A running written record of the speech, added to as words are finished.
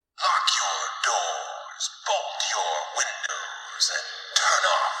windows and turn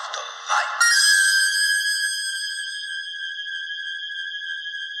off the lights.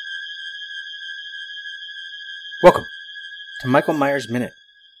 Welcome to Michael Myers Minute,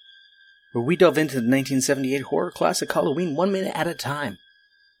 where we delve into the 1978 horror classic Halloween 1 minute at a time.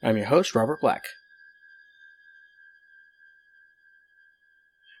 I'm your host, Robert Black.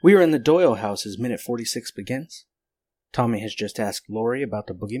 We are in the Doyle house as minute 46 begins. Tommy has just asked Laurie about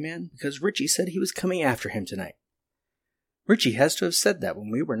the boogeyman because Richie said he was coming after him tonight. Richie has to have said that when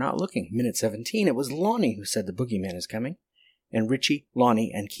we were not looking. Minute 17, it was Lonnie who said the boogeyman is coming, and Richie,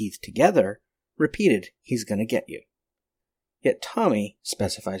 Lonnie, and Keith together repeated, "He's gonna get you." Yet Tommy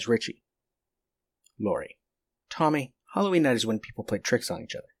specifies Richie. Laurie: Tommy, Halloween night is when people play tricks on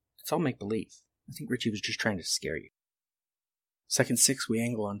each other. It's all make-believe. I think Richie was just trying to scare you. Second 6, we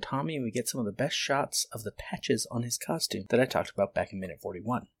angle on Tommy and we get some of the best shots of the patches on his costume that I talked about back in minute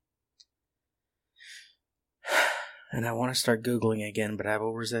 41. And I want to start Googling again, but I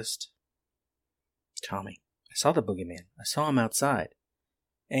will resist. Tommy: I saw the boogeyman. I saw him outside.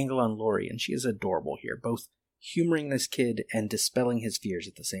 Angle on Laurie, and she is adorable here, both humoring this kid and dispelling his fears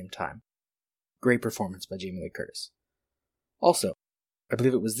at the same time. Great performance by Jamie Lee Curtis. Also, I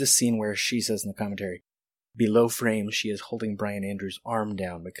believe it was this scene where she says in the commentary, below frame she is holding Brian Andrews' arm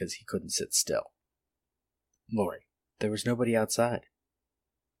down because he couldn't sit still. Laurie: there was nobody outside.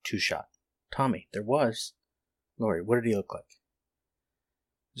 2-shot. Tommy: there was. Laurie: what did he look like?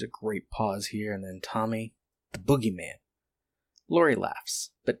 There's a great pause here, and then Tommy: the boogeyman. Laurie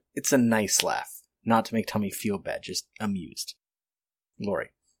laughs, but it's a nice laugh, not to make Tommy feel bad, just amused.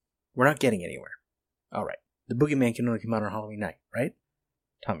 Laurie: we're not getting anywhere. Alright, the boogeyman can only come out on Halloween night, right?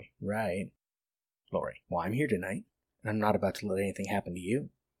 Tommy: right. Laurie: well, I'm here tonight, and I'm not about to let anything happen to you.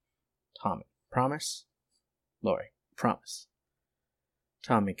 Tommy: promise? Laurie: promise.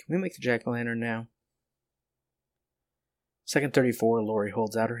 Tommy: can we make the jack-o'-lantern now? Second 34, Laurie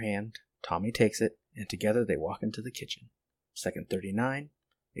holds out her hand, Tommy takes it, and together they walk into the kitchen. Second 39,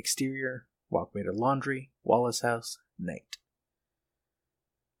 exterior, walkway to laundry, Wallace house, night.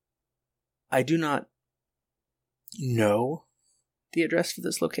 I do not know the address for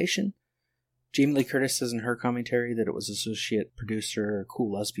this location. Jamie Lee Curtis says in her commentary that it was associate producer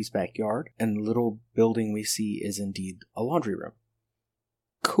Cool Lusby's backyard, and the little building we see is indeed a laundry room.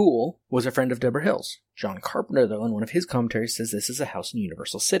 Cool was a friend of Deborah Hill's. John Carpenter, though, in one of his commentaries says this is a house in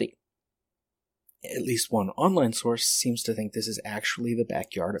Universal City. At least one online source seems to think this is actually the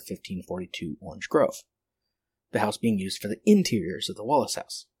backyard of 1542 Orange Grove, the house being used for the interiors of the Wallace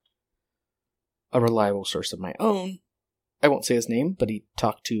house. A reliable source of my own, I won't say his name, but he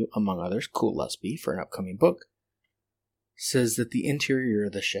talked to, among others, Cool Lusby for an upcoming book, says that the interior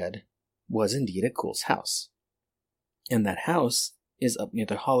of the shed was indeed at Cool's house. And that house is up near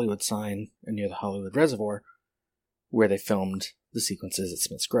the Hollywood sign and near the Hollywood Reservoir, where they filmed the sequences at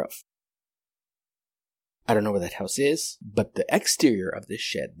Smith's Grove. I don't know where that house is, but the exterior of this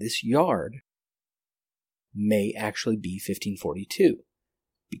shed, this yard, may actually be 1542.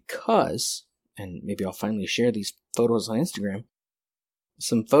 Because, and maybe I'll finally share these photos on Instagram,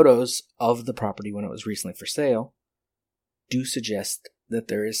 some photos of the property when it was recently for sale do suggest that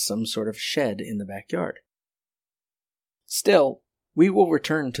there is some sort of shed in the backyard. Still, we will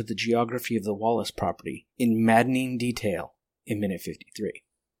return to the geography of the Wallace property in maddening detail in minute 53.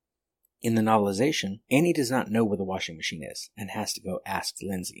 In the novelization, Annie does not know where the washing machine is and has to go ask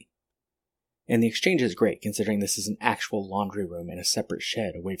Lindsay. And the exchange is great considering this is an actual laundry room in a separate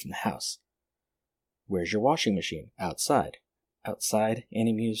shed away from the house. Where's your washing machine? Outside. Outside,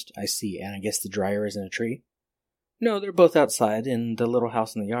 Annie mused. I see, and I guess the dryer is in a tree? No, they're both outside in the little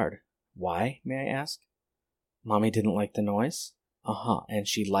house in the yard. Why, may I ask? Mommy didn't like the noise? And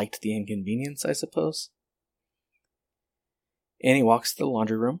she liked the inconvenience, I suppose? Annie walks to the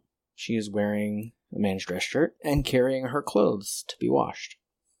laundry room. She is wearing a man's dress shirt and carrying her clothes to be washed.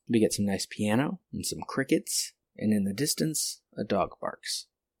 We get some nice piano and some crickets, and in the distance, a dog barks.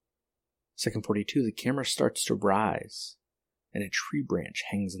 Second 42, the camera starts to rise, and a tree branch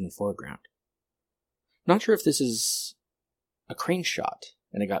hangs in the foreground. Not sure if this is a crane shot,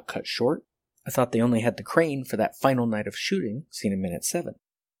 and it got cut short. I thought they only had the crane for that final night of shooting, seen in minute 7.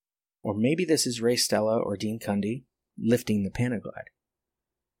 Or maybe this is Ray Stella or Dean Cundy lifting the Panaglide.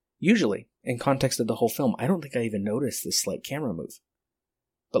 Usually, in context of the whole film, I don't think I even noticed this slight camera move.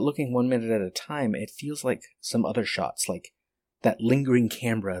 But looking 1 minute at a time, it feels like some other shots, like that lingering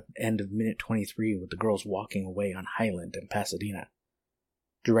camera at the end of minute 23 with the girls walking away on Highland in Pasadena.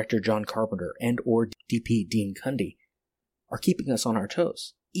 Director John Carpenter and or DP Dean Cundy are keeping us on our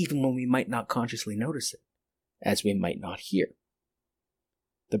toes, even when we might not consciously notice it, as we might not hear.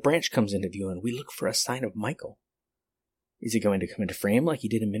 The branch comes into view and we look for a sign of Michael. Is he going to come into frame like he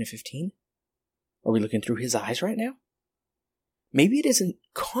did in minute 15? Are we looking through his eyes right now? Maybe it isn't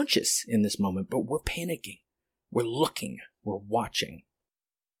conscious in this moment, but we're panicking. We're looking. We're watching.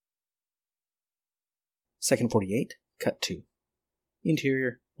 Second 48, cut to.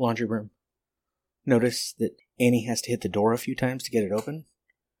 Interior, laundry room. Notice that Annie has to hit the door a few times to get it open.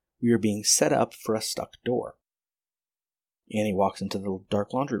 We are being set up for a stuck door. Annie walks into the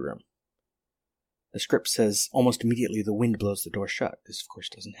dark laundry room. The script says almost immediately the wind blows the door shut. This, of course,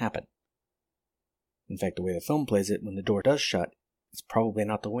 doesn't happen. In fact, the way the film plays it, when the door does shut, it's probably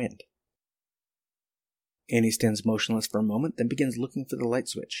not the wind. Annie stands motionless for a moment, then begins looking for the light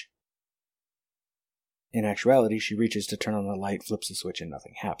switch. In actuality, she reaches to turn on the light, flips the switch, and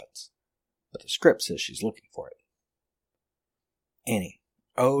nothing happens. But the script says she's looking for it. Annie.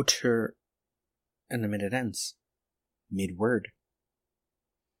 Oh, and the minute ends. Mid-word.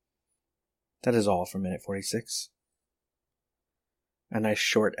 That is all for minute 46. A nice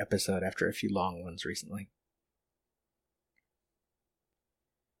short episode after a few long ones recently.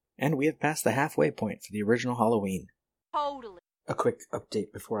 And we have passed the halfway point for the original Halloween. Totally. A quick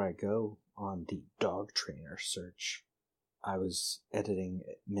update before I go on the dog trainer search. I was editing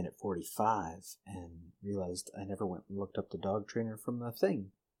at minute 45 and realized I never went and looked up the dog trainer from the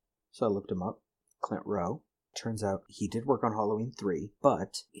thing. So I looked him up, Clint Rowe. Turns out he did work on Halloween 3,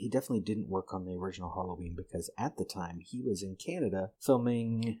 but he definitely didn't work on the original Halloween because at the time he was in Canada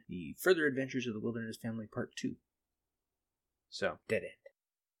filming The Further Adventures of the Wilderness Family Part 2. So, dead end.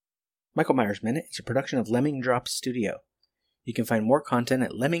 Michael Myers Minute is a production of Lemming Drops Studio. You can find more content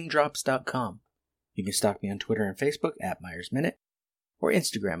at lemmingdrops.com. You can stalk me on Twitter and Facebook at Myers Minute, or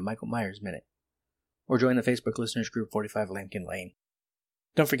Instagram Michael Myers Minute, or join the Facebook listeners group 45 Lambkin Lane.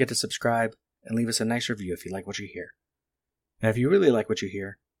 Don't forget to subscribe and leave us a nice review if you like what you hear. Now, if you really like what you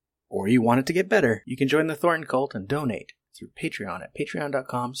hear, or you want it to get better, you can join the Thorn Cult and donate through Patreon at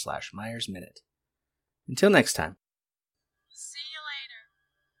patreon.com/MyersMinute. Until next time. See you later.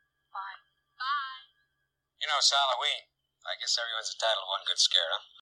 Bye. Bye. You know, it's Halloween. I guess everyone's entitled to one good scare, huh?